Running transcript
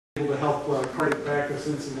able to help cart it back to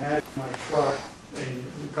Cincinnati in my truck in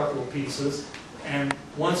a couple of pieces. And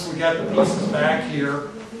once we got the pieces back here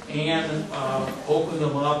and opened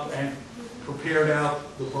them up and prepared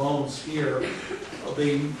out the bones here,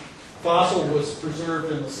 the fossil was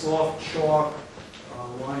preserved in the soft chalk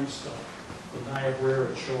limestone, the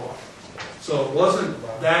Niobrara chalk. So it wasn't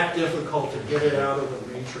that difficult to get it out of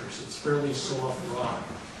the matrix. It's fairly soft rock.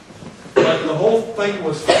 But the whole thing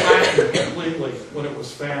was flattened completely when it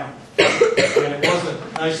was found. And it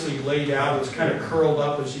wasn't nicely laid out. It was kind of curled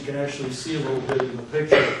up, as you can actually see a little bit in the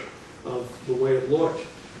picture of the way it looked.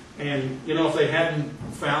 And, you know, if they hadn't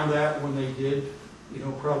found that when they did, you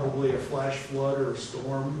know, probably a flash flood or a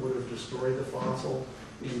storm would have destroyed the fossil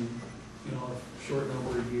in, you know, a short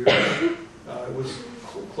number of years. It was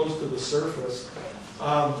close to the surface.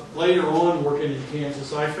 Later on, working in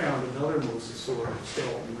Kansas, I found another Mosasaur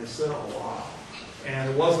skeleton myself. Wow. And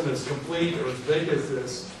it wasn't as complete or as big as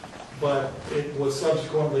this, but it was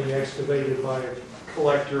subsequently excavated by a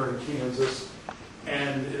collector in Kansas,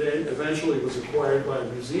 and it eventually was acquired by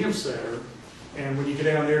the museum center. And when you get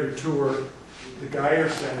down there to tour the Geyer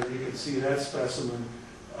Center, you can see that specimen.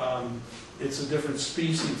 It's a different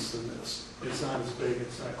species than this. It's not as big,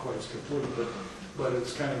 it's not quite as complete, but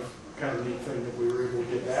it's kind of a neat thing that we were able to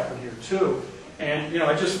get that one here too. And, you know,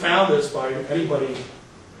 I just found this by anybody,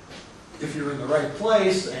 if you're in the right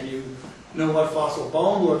place and you know what fossil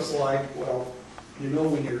bone looks like, well, you know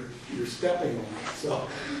when you're stepping on it.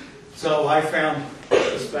 So I found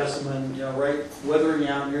a specimen, you know, right weathering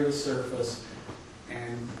out near the surface,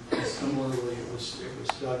 and similarly it was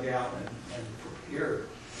dug out and prepared.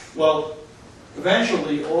 Well,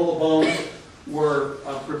 eventually all the bones were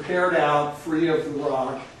prepared out, free of the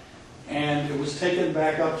rock, and it was taken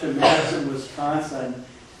back up to Madison, Wisconsin,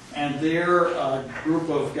 and there a group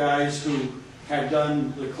of guys who had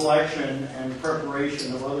done the collection and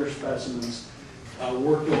preparation of other specimens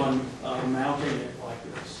worked on mounting it like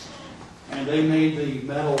this. And they made the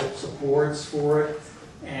metal supports for it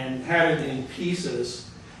and had it in pieces.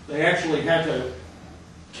 They actually had to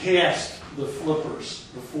cast the flippers,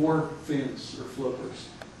 the four fins or flippers,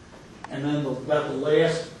 and then about the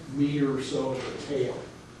last meter or so of the tail.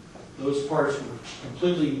 Those parts were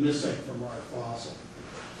completely missing from our fossil.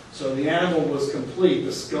 So the animal was complete.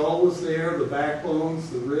 The skull was there, the backbones,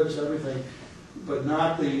 the ribs, everything, but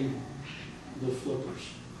not the flippers.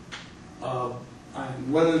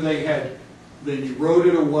 Whether they had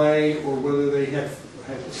eroded away or whether they had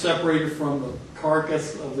separated from the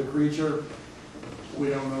carcass of the creature, we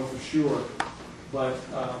don't know for sure. But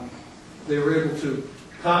they were able to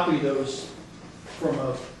copy those from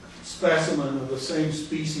a specimen of the same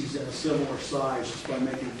species in a similar size just by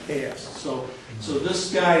making casts. So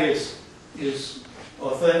this guy is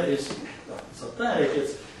authentic. It's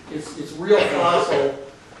authentic. It's real fossil,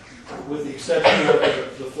 with the exception of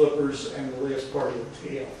the flippers and the last part of the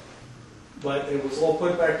tail. But it was all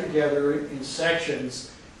put back together in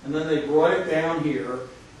sections, and then they brought it down here,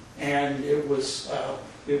 and it was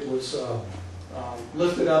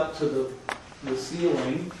lifted up to the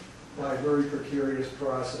ceiling by a very precarious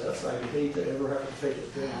process. I hate to ever have to take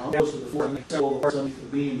it down. It goes to the floor, and they set all the parts underneath the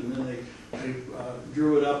beam, and then they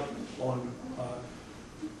drew it up on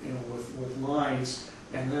with lines,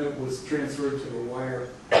 and then it was transferred to the wire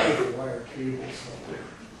cables. So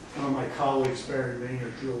one of my colleagues, Barry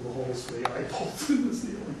Maynard, drilled the holes for the eye bolts in the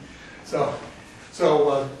ceiling. So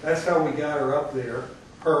that's how we got her up there.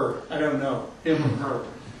 Her, I don't know, him or her.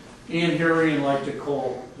 Ian Herian liked to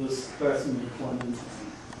call this specimen Clemens.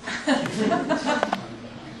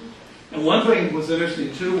 And one thing that was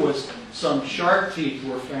interesting too was some shark teeth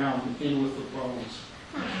were found in with the bones.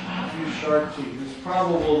 A few shark teeth. It's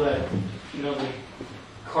probable that, you know, the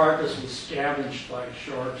carcass was scavenged by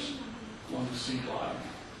sharks on the sea bottom.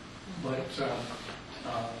 But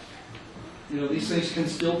you know, these things can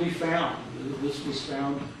still be found. This was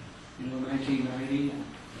found, you know, in 1990,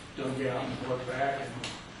 dug out and brought back, and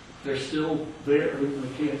they're still there in the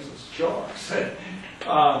Kansas chalks.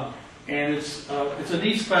 And it's a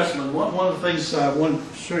neat specimen. One of the things I want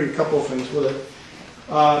to show you a couple of things with it.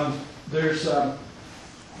 There's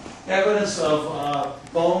evidence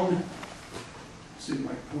of bone. Let's see if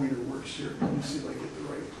my pointer works here. Let me see if I get the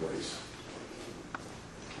right place.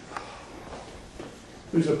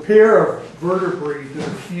 There's a pair of vertebrae that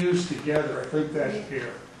are fused together. I think that's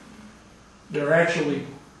here. They're actually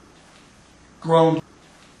grown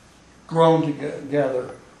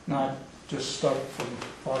together, not just stuck from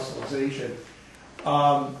fossilization.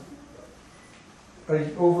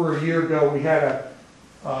 Over a year ago, we had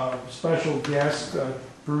a special guest,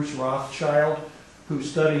 Bruce Rothschild, who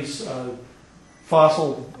studies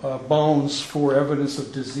fossil bones for evidence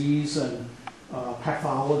of disease and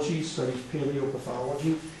pathology, studies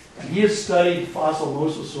paleopathology. And he has studied fossil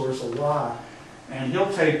mosasaurs a lot. And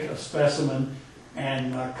he'll take a specimen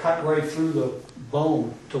and cut right through the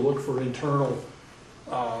bone to look for internal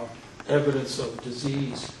evidence of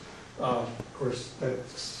disease. Of course, that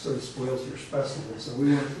sort of spoils your specimen, so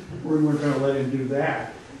we weren't going to let him do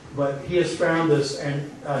that. But he has found this,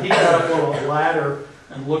 and he got up on a ladder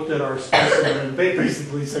and looked at our specimen, and they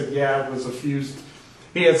basically said, yeah, it was a fused.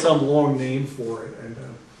 He had some long name for it, and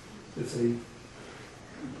it's a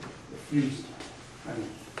fused. I don't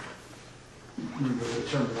remember the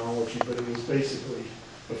terminology, but it was basically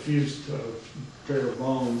a fused pair of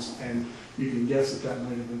bones, and you can guess that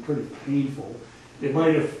might have been pretty painful. It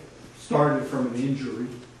might have started from an injury.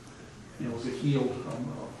 You know, was it healed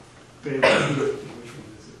from failed healed? Which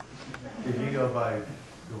one is it? If you go by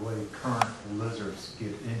the way current lizards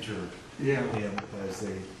get injured, as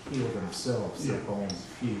they heal themselves, their bones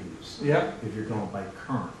fuse. Yeah. If you're going by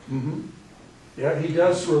current. Mm-hmm. Yeah, he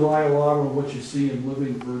does rely a lot on what you see in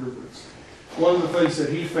living vertebrates. One of the things that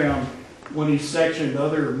he found when he sectioned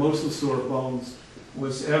other mosasaur bones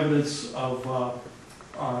was evidence of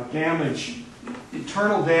damage,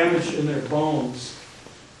 internal damage in their bones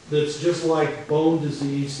that's just like bone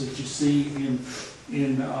disease that you see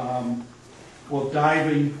in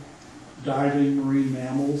diving marine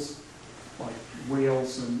mammals like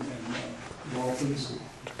whales and dolphins.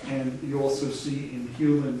 And you also see in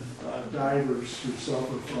human divers who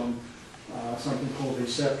suffer from something called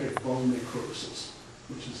aseptic bone necrosis,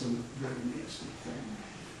 which is a very nasty thing.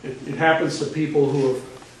 It happens to people who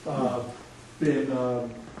have been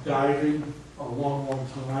diving a long, long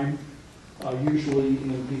time, usually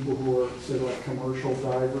in people who are, say, like commercial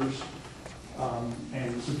divers,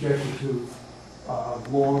 and subjected to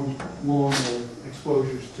long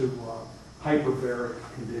exposures to hyperbaric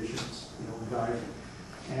conditions, diving.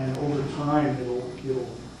 And over time, it'll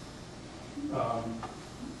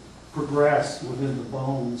progress within the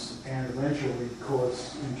bones and eventually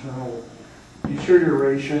cause internal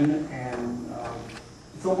deterioration, and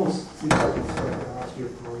it's almost seems like it's like an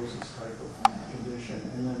osteoporosis type of condition.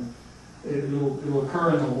 And then it'll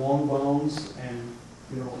occur in the long bones, and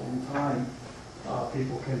in time,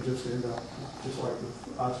 people can just end up, just like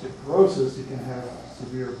with osteoporosis, you can have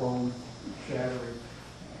severe bone shattering,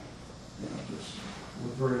 just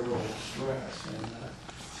with very little stress. And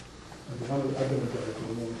I've been a diver for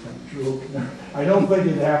a long time. True. I don't think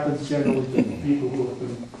it happens generally to people who have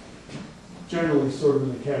been generally sort of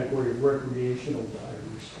in the category of recreational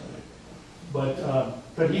divers.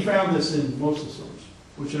 But he found this in mosasaurs,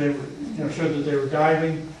 which they were, showed that they were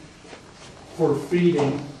diving for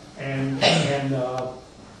feeding, and of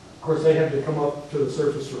course they had to come up to the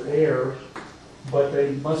surface for air, but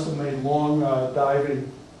they must have made long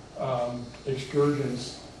diving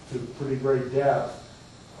excursions to pretty great depth,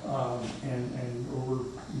 and over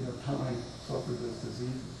time suffered this disease.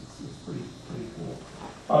 It's pretty cool.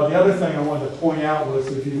 The other thing I wanted to point out was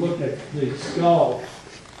if you look at the skull,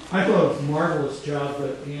 I thought it was a marvelous job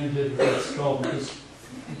that Ian did with the skull, because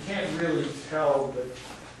you can't really tell that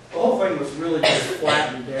the whole thing was really just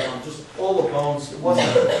flattened down, just all the bones. It wasn't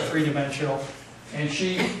three-dimensional. And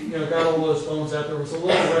she got all those bones out. There was a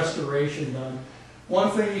little restoration done.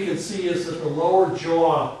 One thing you can see is that the lower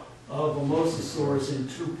jaw of the mosasaur is in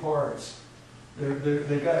two parts.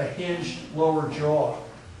 They've got a hinged lower jaw,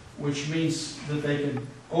 which means that they can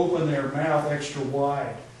open their mouth extra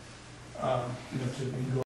wide to